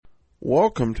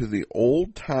Welcome to the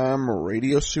Old Time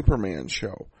Radio Superman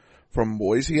Show. From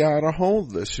Boise, Idaho,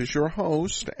 this is your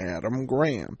host, Adam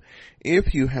Graham.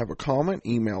 If you have a comment,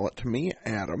 email it to me,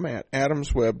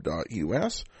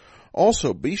 adam@adamsweb.us.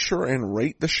 Also, be sure and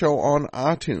rate the show on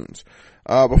iTunes.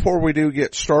 Before we do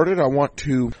get started, I want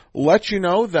to let you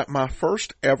know that my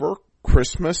first ever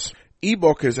Christmas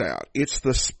ebook is out. It's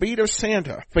The Speed of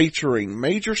Santa, featuring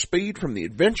Major Speed from the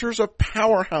Adventures of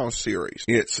Powerhouse series.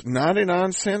 It's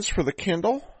 99 cents for the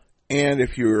Kindle, and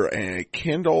if you're a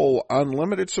Kindle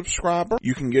Unlimited subscriber,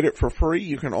 you can get it for free.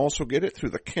 You can also get it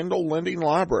through the Kindle Lending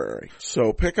Library.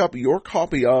 So pick up your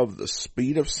copy of The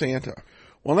Speed of Santa.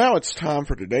 Well, now it's time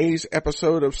for today's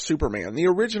episode of Superman. The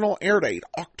original air date,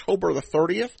 October the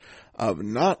 30th of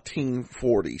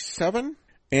 1947.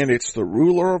 And it's The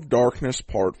Ruler of Darkness,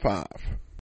 Part 5.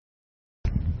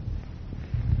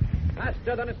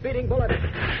 Faster than a speeding bullet.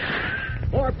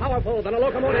 More powerful than a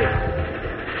locomotive.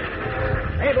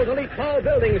 Able to leap tall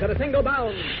buildings at a single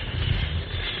bound.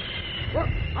 Look,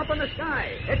 up in the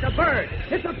sky. It's a bird.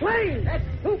 It's a plane. It's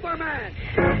Superman.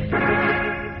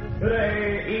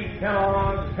 Today, eat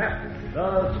Kellogg's Pep,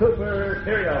 the Super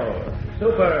Cereal.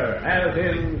 Super, as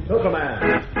in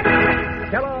Superman.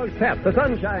 Kellogg's Pep, the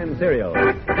Sunshine Cereal.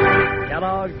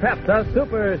 Kellogg's Pep, the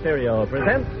Super Cereal,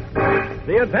 presents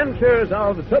The Adventures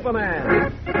of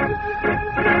Superman.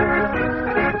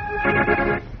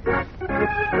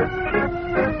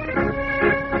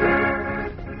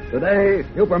 Today,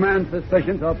 Superman's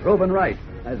suspicions are proven right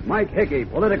as Mike Hickey,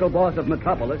 political boss of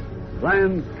Metropolis,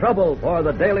 plans trouble for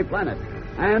the Daily Planet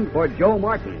and for Joe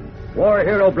Martin, war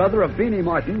hero brother of Beanie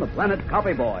Martin, the planet's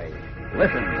copy boy.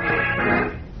 Listen.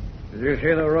 Did you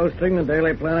see the roasting the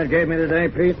Daily Planet gave me today,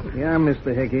 Pete? Yeah,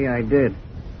 Mr. Hickey, I did.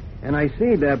 And I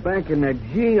see they're backing that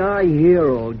G.I.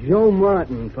 hero, Joe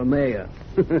Martin, for mayor.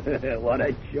 What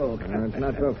a joke. It's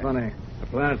not so funny. The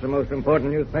Planet's the most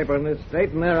important newspaper in this state,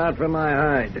 and they're out for my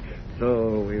hide.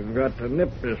 So we've got to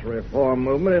nip this reform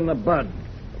movement in the bud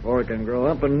before it can grow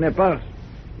up and nip us.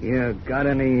 You got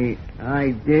any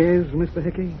ideas, Mr.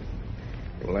 Hickey?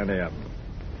 Plenty of them.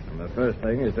 And the first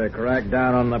thing is to crack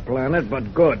down on the Planet,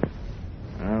 but good.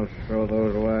 I'll show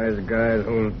those wise guys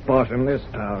who's bossing this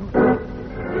town.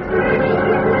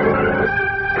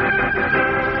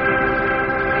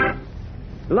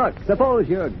 Look, suppose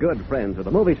you're good friends with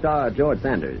the movie star George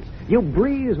Sanders. You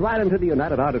breeze right into the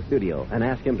United Artists studio and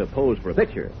ask him to pose for a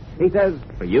picture. He says,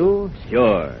 for you?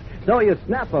 Sure. So you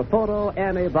snap a photo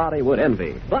anybody would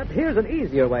envy. But here's an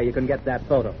easier way you can get that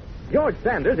photo. George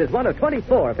Sanders is one of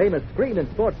 24 famous screen and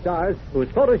sports stars whose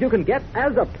photos you can get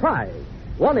as a prize.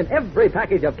 One in every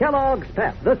package of Kellogg's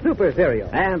Pep, the Super Cereal.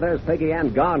 And there's Peggy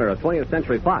Ann Garner of 20th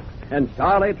Century Fox and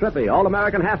Charlie Trippey,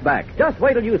 All-American halfback. Just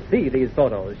wait till you see these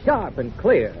photos, sharp and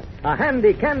clear. A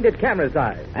handy, candid camera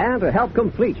size. And to help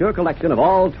complete your collection of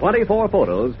all 24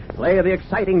 photos, play the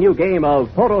exciting new game of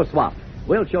Photo Swap.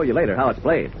 We'll show you later how it's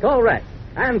played. Correct.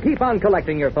 And keep on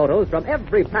collecting your photos from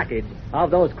every package of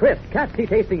those crisp,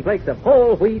 catchy-tasting flakes of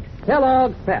whole wheat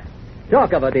Kellogg's Pep.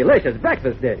 Talk of a delicious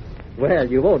breakfast dish. Well,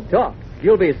 you won't talk.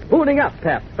 You'll be spooning up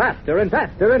Pep faster and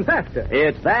faster and faster.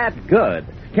 It's that good.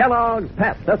 Kellogg's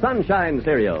Pep, the Sunshine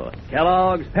Cereal.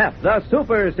 Kellogg's Pep, the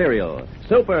Super Cereal.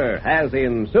 Super, as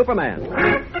in Superman.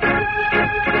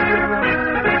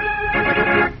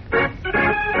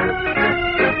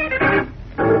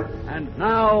 And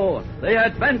now, the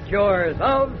adventures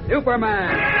of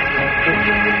Superman.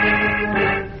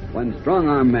 When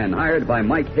strong-arm men hired by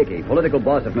Mike Hickey, political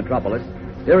boss of Metropolis,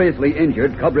 seriously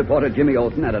injured cub reporter Jimmy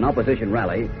Olsen at an opposition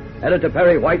rally, Editor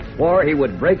Perry White swore he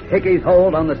would break Hickey's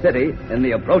hold on the city in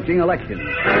the approaching election.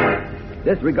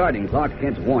 Disregarding Clark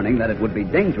Kent's warning that it would be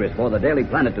dangerous for the Daily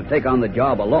Planet to take on the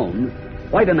job alone,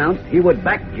 White announced he would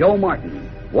back Joe Martin,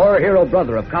 war hero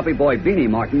brother of copy boy Beanie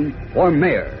Martin, for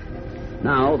mayor.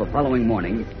 Now, the following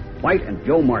morning, White and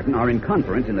Joe Martin are in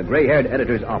conference in the gray-haired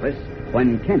editor's office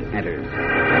when Kent enters.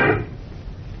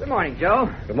 Good morning, Joe.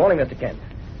 Good morning, Mr. Kent.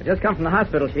 I just come from the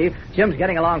hospital, Chief. Jim's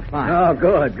getting along fine. Oh,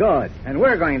 good, good. And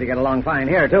we're going to get along fine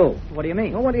here, too. What do you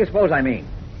mean? Well, what do you suppose I mean?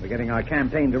 We're getting our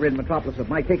campaign to rid Metropolis of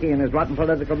Mike Hickey and his rotten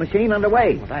political machine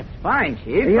underway. Well, that's fine,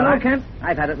 Chief. You know, Kent,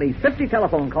 I've had at least 50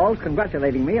 telephone calls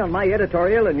congratulating me on my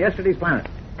editorial in yesterday's Planet.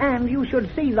 And you should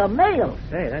see the mail.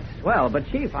 Say, that's swell, but,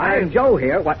 Chief, And Joe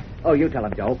here. What? Oh, you tell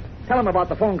him, Joe. Tell him about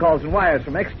the phone calls and wires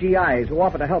from ex-GIs who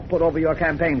offer to help put over your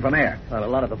campaign for mayor. Well, a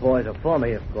lot of the boys are for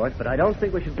me, of course, but I don't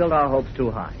think we should build our hopes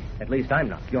too high. At least I'm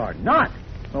not. You're not?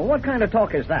 Well, what kind of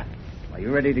talk is that? Are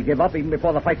you ready to give up even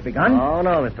before the fight's begun? Oh,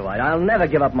 no, Mr. White. I'll never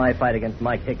give up my fight against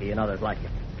Mike Hickey and others like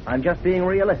him. I'm just being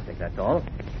realistic, that's all.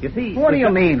 You see... What do you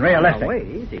mean, realistic? Now, wait,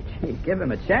 easy, Chief. Give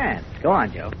him a chance. Go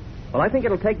on, Joe. Well, I think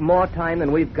it'll take more time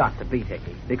than we've got to beat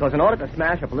Hickey. Because in order to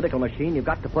smash a political machine, you've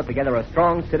got to put together a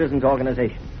strong citizens'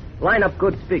 organization. Line up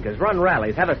good speakers, run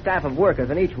rallies, have a staff of workers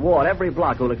in each ward, every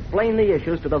block, who'll explain the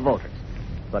issues to the voters.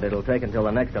 But it'll take until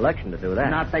the next election to do that.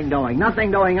 Nothing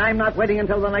doing. I'm not waiting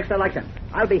until the next election.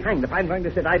 I'll be hanged if I'm going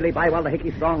to sit idly by while the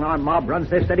Hickey strong-arm mob runs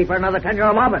this city for another 10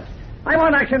 year mob. I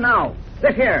want action now.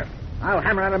 This here. I'll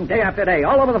hammer at them day after day,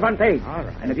 all over the front page. All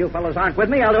right. And if you fellows aren't with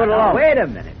me, I'll do it alone. Wait a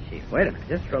minute, Chief. Wait a minute.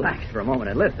 Just relax for a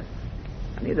moment and listen.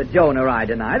 Neither Joe nor I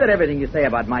deny that everything you say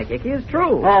about Mike Hickey is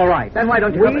true. All right. Then why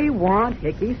don't you... We want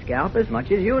Hickey's scalp as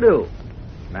much as you do.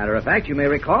 Matter of fact, you may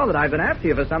recall that I've been after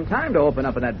you for some time to open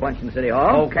up in that bunch in City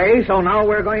Hall. Okay, so now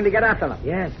we're going to get after them.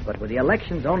 Yes, but with the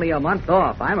elections only a month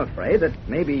off, I'm afraid that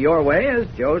maybe your way, as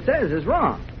Joe says, is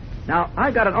wrong. Now,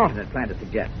 I've got an alternate plan to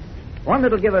suggest. One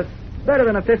that'll give us better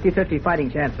than a 50-50 fighting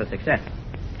chance for success.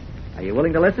 Are you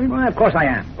willing to listen? Well, of course I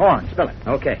am. Go on, spill it.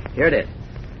 Okay, here it is.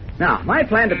 Now, my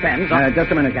plan depends on...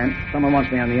 Just a minute, Kent. Someone wants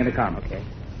me on the intercom. Okay.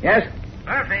 Yes?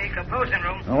 Murphy, composing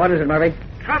room. Oh, what is it, Murphy?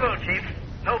 Trouble, Chief.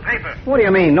 No paper. What do you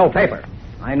mean, no paper?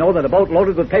 I know that a boat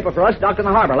loaded with paper for us docked in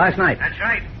the harbor last night. That's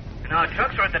right. And our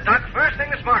trucks were at the dock first thing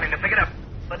this morning to pick it up.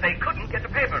 But they couldn't get the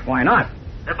paper. Why not?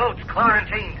 The boat's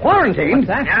quarantined. Quarantined? What's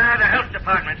that? Yeah, the health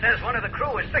department says one of the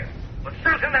crew is sick. With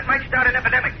something that might start an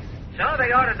epidemic. So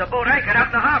they ordered the boat anchored out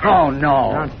in the harbor. Oh,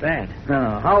 no. Sounds bad.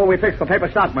 How will we fix the paper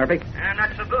stock, Murphy? And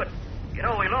not so good. You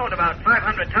know, we loaned about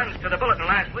 500 tons to the Bulletin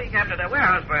last week after the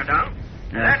warehouse burned down.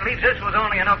 And that leaves us with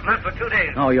only enough left for 2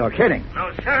 days. Oh, you're kidding.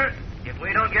 No, sir. If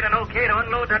we don't get an okay to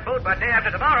unload that boat by day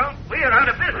after tomorrow, we are out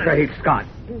of business. Great Scott.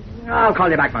 I'll call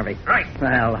you back, Murphy. Right.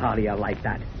 Well, how do you like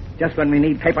that? Just when we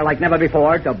need paper like never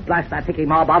before to blast that Hickey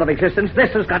mob out of existence,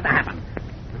 this has got to happen.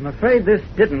 I'm afraid this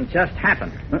didn't just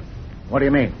happen. What do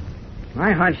you mean?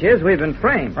 My hunch is we've been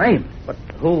framed. Framed? But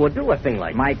who would do a thing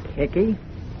like that? Mike Hickey?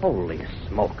 Holy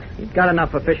smoke. He's got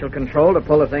enough official control to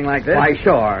pull a thing like this. Why,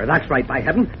 sure. That's right, by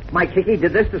heaven. Mike Hickey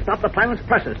did this to stop the planet's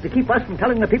presses, to keep us from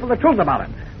telling the people the truth about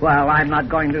him. Well, I'm not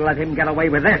going to let him get away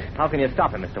with this. How can you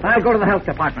stop him, Mr. I'll go to the health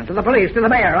department, to the police, to the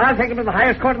mayor. I'll take him to the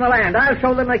highest court in the land. I'll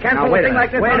show them they can't pull a thing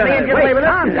like this on me and get away with it.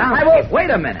 Calm down. I won't.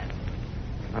 Wait a minute.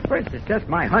 Now, first, it's just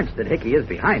my hunch that Hickey is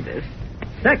behind this.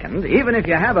 Second, even if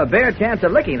you have a bare chance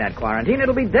of licking that quarantine,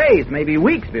 it'll be days, maybe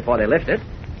weeks before they lift it.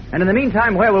 And in the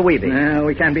meantime, where will we be?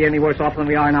 We can't be any worse off than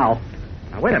we are now.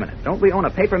 Now, wait a minute. Don't we own a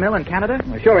paper mill in Canada?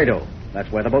 Well, sure we do. That's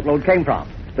where the boatload came from.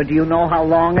 But do you know how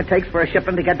long it takes for a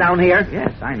shipment to get down here?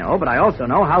 Yes, I know, but I also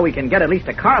know how we can get at least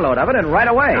a carload of it and right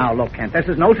away. Now, look, Kent, this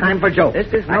is no time for jokes.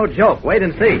 This is no joke. Wait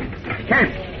and see.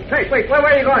 Kent! Hey, wait, where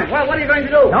are you going? Well, what are you going to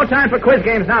do? No time for quiz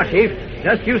games now, Chief.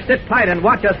 Just you sit tight and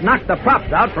watch us knock the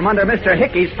props out from under Mr.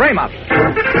 Hickey's frame-up.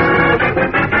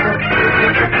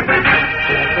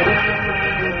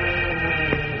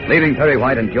 Leaving Perry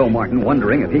White and Joe Martin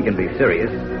wondering if he can be serious,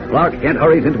 Clark Kent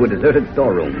hurries into a deserted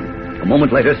storeroom. A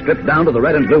moment later, stripped down to the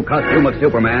red and blue costume of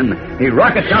Superman, he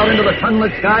rockets out into the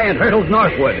sunlit sky and hurtles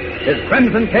northward, his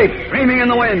crimson cape streaming in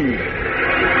the wind.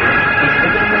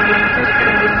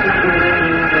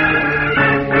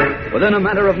 Within a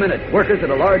matter of minutes, workers at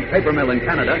a large paper mill in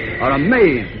Canada are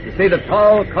amazed to see the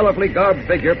tall, colorfully garbed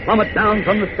figure plummet down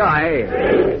from the sky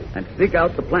and seek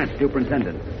out the plant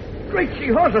superintendent. Great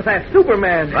Jehoshaphat, that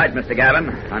Superman. Right, Mr. Gavin.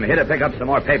 I'm here to pick up some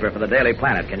more paper for the Daily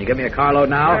Planet. Can you give me a carload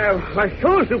now?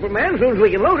 Sure, Superman, as soon as we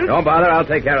can load it. Don't bother. I'll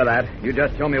take care of that. You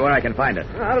just show me where I can find it.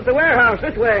 Out at the warehouse,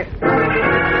 this way.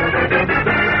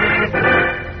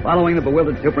 Following the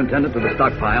bewildered superintendent to the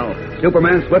stockpile,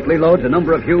 Superman swiftly loads a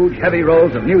number of huge, heavy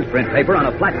rolls of newsprint paper on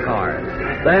a flat car.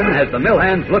 Then, as the mill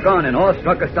hands look on in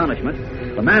awestruck astonishment,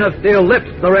 the man of steel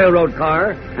lifts the railroad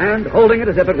car and, holding it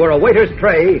as if it were a waiter's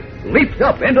tray, leaps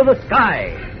up into the sky.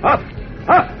 Up,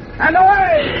 up, and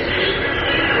away!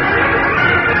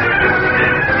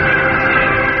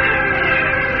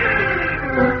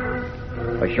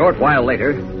 A short while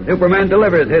later, Superman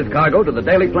delivers his cargo to the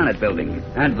Daily Planet building,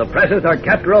 and the presses are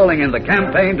kept rolling in the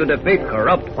campaign to defeat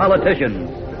corrupt politicians.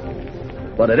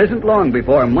 But it isn't long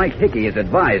before Mike Hickey is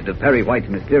advised of Perry White's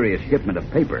mysterious shipment of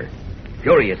paper.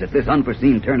 Furious at this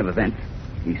unforeseen turn of events,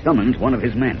 he summons one of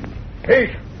his men.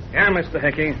 Pete! Yeah, Mr.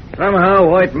 Hickey. Somehow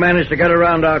White managed to get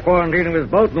around our quarantine of his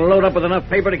boat and load up with enough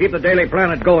paper to keep the Daily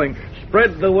Planet going.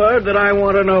 Spread the word that I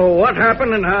want to know what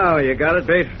happened and how. You got it,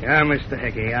 Pete? Yeah, Mr.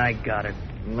 Hickey, I got it.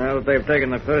 Now that they've taken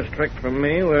the first trick from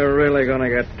me, we're really going to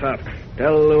get tough.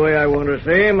 Tell the way I want to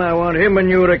see him. I want him and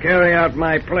you to carry out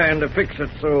my plan to fix it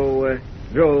so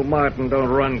Joe Martin don't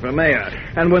run for mayor.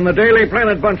 And when the Daily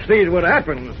Planet bunch sees what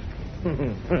happens,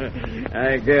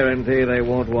 I guarantee they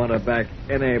won't want to back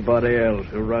anybody else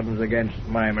who runs against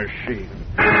my machine.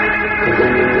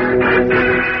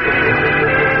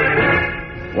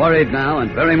 Worried now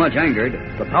and very much angered,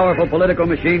 the powerful political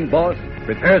machine boss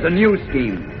prepares a new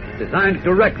scheme designed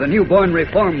to wreck the newborn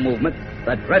reform movement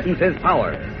that threatens his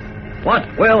power. What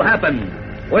will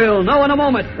happen? We'll know in a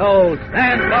moment, so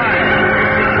stand by.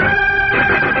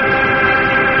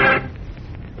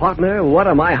 Partner, what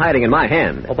am I hiding in my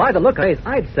hand? Oh, by the look of it,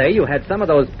 I'd say you had some of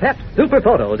those Pep Super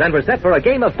Photos and were set for a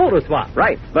game of photo swap.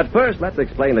 Right. But first, let's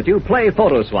explain that you play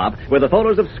photo swap with the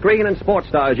photos of screen and sports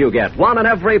stars you get. One in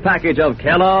every package of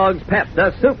Kellogg's Pep,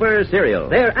 the Super Cereal.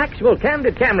 They're actual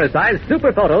candid camera-sized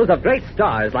super photos of great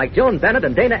stars like Joan Bennett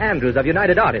and Dana Andrews of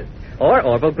United Artists. Or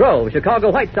Orville Grove, Chicago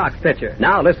White Sox pitcher.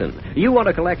 Now listen, you want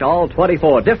to collect all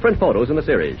 24 different photos in the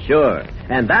series. Sure.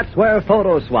 And that's where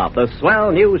Photo Swap, the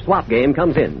swell new swap game,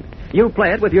 comes in. You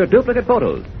play it with your duplicate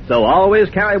photos. So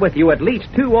always carry with you at least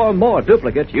 2 or more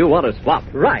duplicates you want to swap.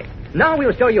 Right. Now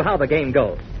we'll show you how the game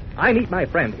goes. I meet my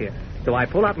friend here. So I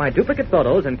pull out my duplicate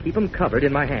photos and keep them covered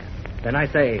in my hand. Then I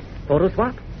say, photo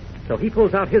swap? So he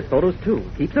pulls out his photos too,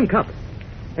 keeps them covered.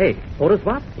 Hey, photo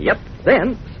swap? Yep.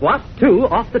 Then swap 2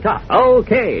 off the top.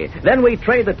 Okay. Then we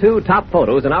trade the 2 top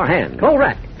photos in our hand.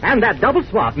 Correct. And that double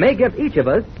swap may give each of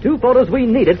us 2 photos we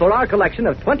needed for our collection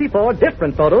of 24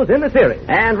 different photos in the series.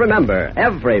 And remember,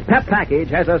 every Pep package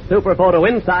has a super photo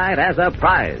inside as a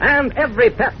prize. And every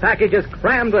Pep package is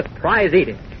crammed with prize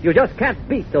eating. You just can't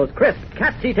beat those crisp,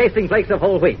 catchy tasting flakes of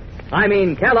whole wheat. I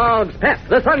mean Kellogg's Pep,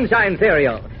 the Sunshine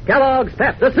Cereal. Kellogg's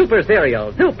Pep, the Super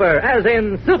Cereal. Super as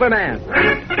in Superman.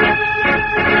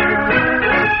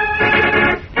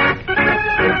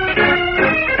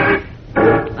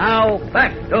 Now,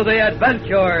 back to the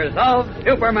adventures of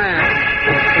Superman.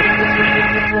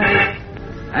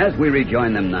 As we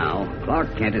rejoin them now,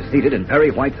 Clark Kent is seated in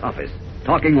Perry White's office,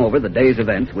 talking over the day's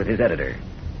events with his editor.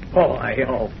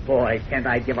 Boy, can't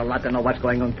I give a lot to know what's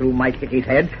going on through Mike Hickey's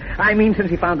head. I mean, since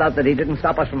he found out that he didn't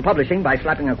stop us from publishing by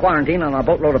slapping a quarantine on a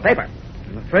boatload of paper.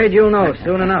 I'm afraid you'll know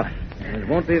soon enough. And it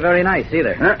won't be very nice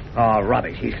either. Oh,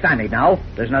 rubbish. He's stymied now.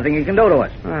 There's nothing he can do to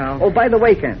us. Well. Oh, by the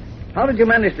way, Kent, how did you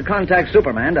manage to contact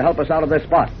Superman to help us out of this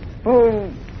spot?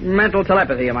 Oh, mental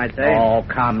telepathy, you might say. Oh,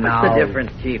 come now. What's the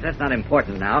difference, Chief? That's not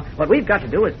important now. What we've got to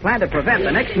do is plan to prevent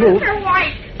the next move. Mr.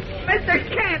 White! Mr.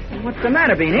 Kent! What's the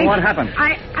matter, Beanie? What happened?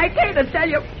 I came to tell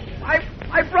you,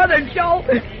 my brother Joe...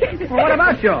 Well, what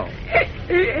about Joe?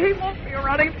 He won't be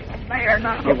running for mayor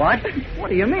now. You what? What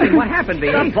do you mean? What happened,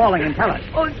 Beanie? Stop falling and tell us.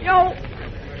 Oh, Joe...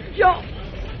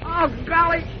 Oh,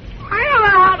 golly, I don't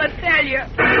know how to tell you.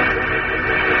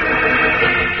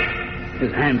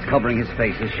 His hands covering his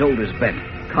face, his shoulders bent.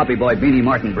 Copy boy Beanie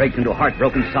Martin breaks into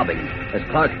heartbroken sobbing as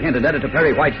Clark Kent and editor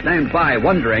Perry White stand by,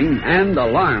 wondering and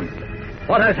alarmed.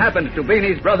 What has happened to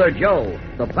Beanie's brother Joe,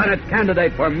 the planet's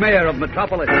candidate for mayor of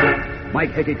Metropolis?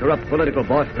 Mike Hickey, corrupt political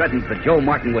boss, threatens that Joe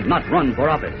Martin would not run for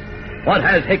office. What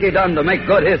has Hickey done to make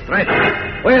good his threat?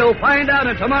 We'll find out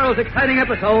in tomorrow's exciting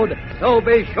episode, so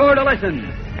be sure to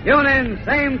listen. Tune in,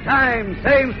 same time,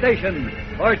 same station,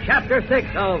 for Chapter 6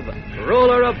 of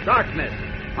Ruler of Darkness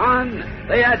on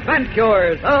The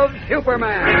Adventures of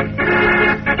Superman.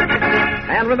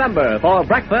 And remember, for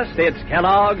breakfast, it's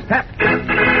Kellogg's Pep.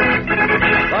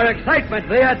 For excitement,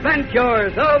 The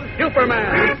Adventures of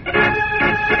Superman.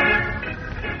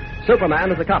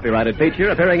 Superman is a copyrighted feature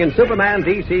appearing in Superman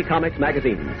DC Comics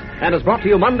magazines and is brought to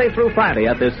you Monday through Friday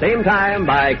at this same time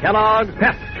by Kellogg's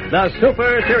Pep, the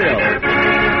Super Cereal.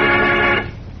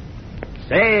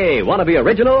 Say, want to be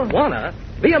original? Wanna?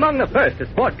 Be among the first to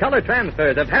sport color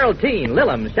transfers of Harold Teen,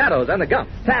 Lillum, Shadows, and the Gump.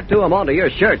 Tattoo them onto your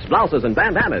shirts, blouses, and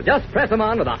bandanas. Just press them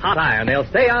on with a hot iron. They'll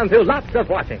stay on through lots of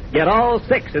washing. Get all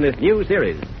 6 in this new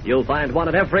series. You'll find one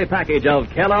in every package of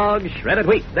Kellogg's Shredded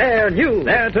Wheat. They're new.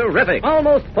 They're terrific.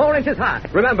 Almost 4 inches high.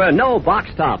 Remember, no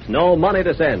box tops, no money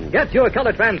to send. Get your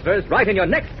color transfers right in your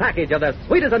next package of the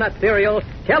sweet as a nut cereal,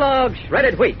 Kellogg's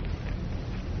Shredded Wheat.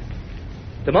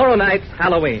 Tomorrow night's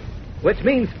Halloween, which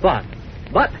means fun.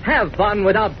 But have fun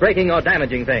without breaking or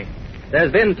damaging things.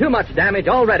 There's been too much damage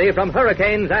already from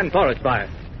hurricanes and forest fires.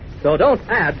 So don't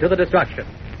add to the destruction.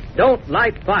 Don't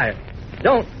light fires.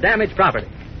 Don't damage property.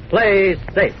 Play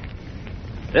safe.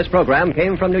 This program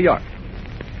came from New York.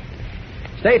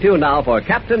 Stay tuned now for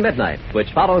Captain Midnight,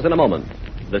 which follows in a moment.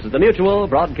 This is the Mutual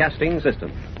Broadcasting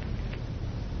System.